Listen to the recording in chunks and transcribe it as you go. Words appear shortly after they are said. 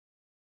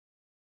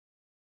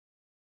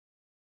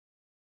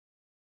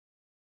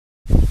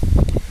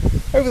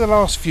Over the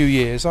last few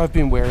years I've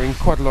been wearing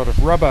quite a lot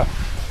of rubber.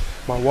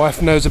 My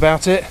wife knows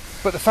about it,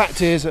 but the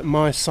fact is, at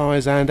my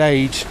size and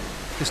age,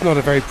 it's not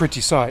a very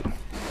pretty sight.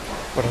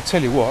 But I'll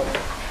tell you what,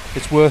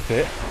 it's worth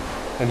it,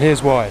 and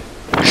here's why.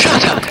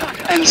 Shut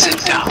up and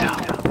sit down.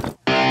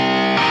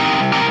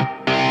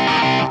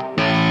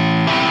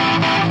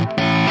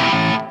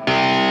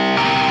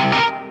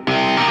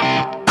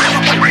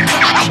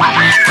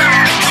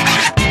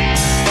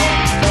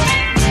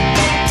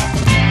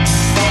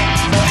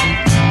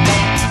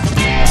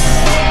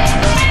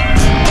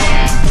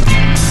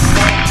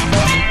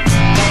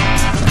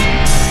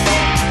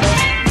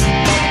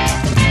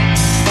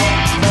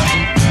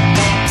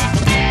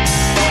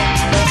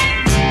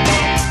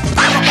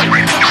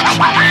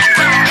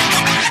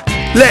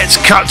 Let's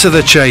cut to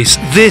the chase.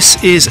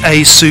 This is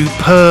a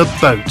superb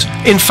boat.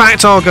 In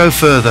fact, I'll go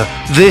further.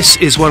 This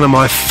is one of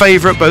my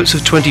favourite boats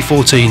of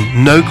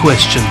 2014, no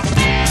question.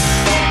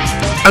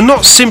 And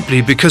not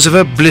simply because of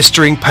her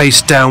blistering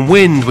pace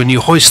downwind when you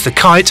hoist the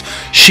kite,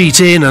 sheet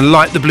in and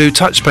light the blue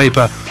touch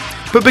paper,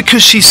 but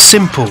because she's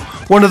simple,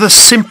 one of the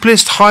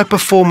simplest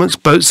high-performance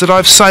boats that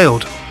I've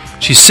sailed.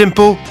 She's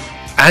simple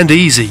and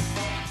easy.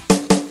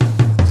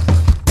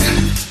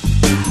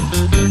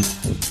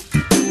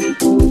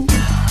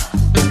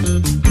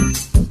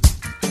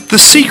 The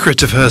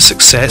secret of her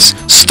success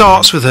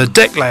starts with her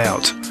deck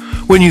layout.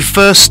 When you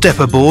first step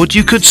aboard,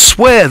 you could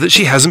swear that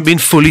she hasn't been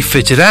fully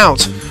fitted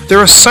out. There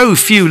are so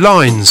few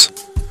lines.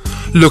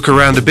 Look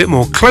around a bit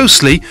more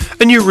closely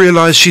and you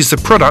realise she's the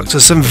product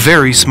of some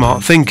very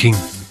smart thinking.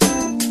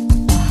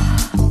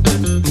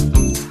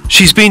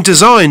 She's been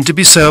designed to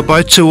be sailed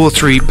by 2 or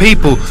 3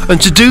 people,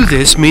 and to do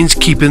this means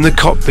keeping the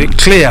cockpit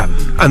clear,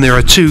 and there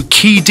are 2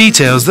 key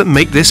details that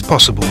make this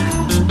possible.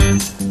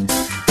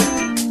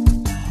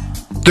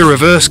 The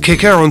reverse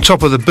kicker on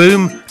top of the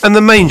boom and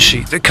the main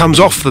sheet that comes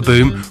off the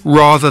boom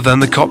rather than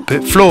the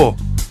cockpit floor.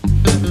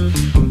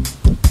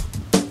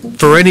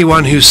 For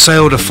anyone who's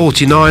sailed a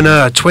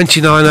 49er, a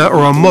 29er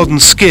or a modern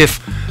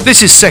skiff,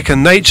 this is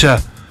second nature,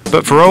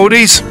 but for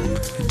oldies,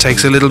 it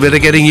takes a little bit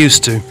of getting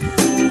used to.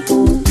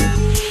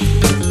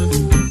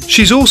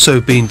 She's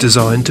also been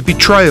designed to be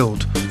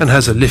trailed and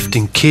has a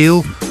lifting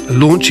keel, a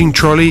launching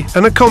trolley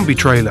and a combi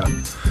trailer.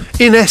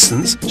 In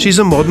essence, she's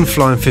a modern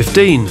Flying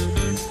 15.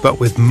 But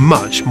with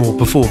much more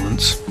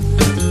performance.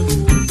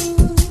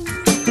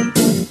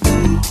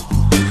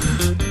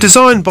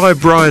 Designed by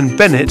Brian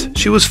Bennett,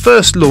 she was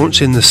first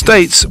launched in the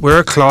States, where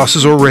her class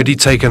has already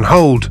taken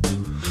hold.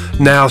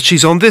 Now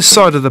she's on this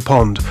side of the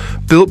pond,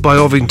 built by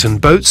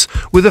Ovington Boats,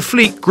 with a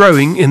fleet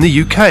growing in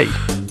the UK.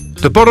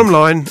 The bottom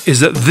line is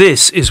that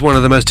this is one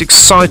of the most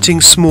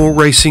exciting small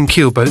racing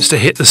keelboats to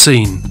hit the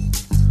scene.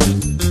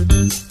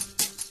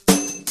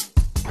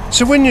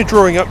 So when you're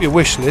drawing up your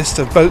wish list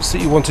of boats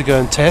that you want to go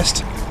and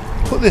test,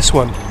 put this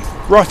one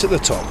right at the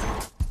top.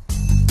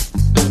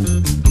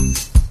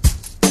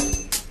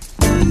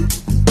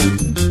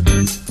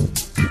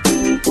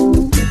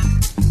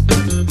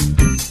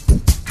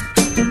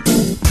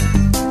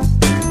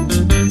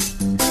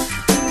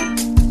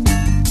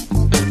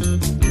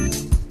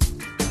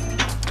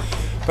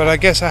 But I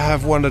guess I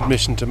have one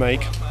admission to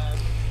make.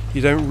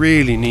 You don't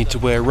really need to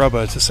wear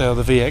rubber to sail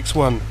the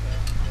VXOne.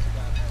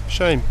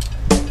 Shame.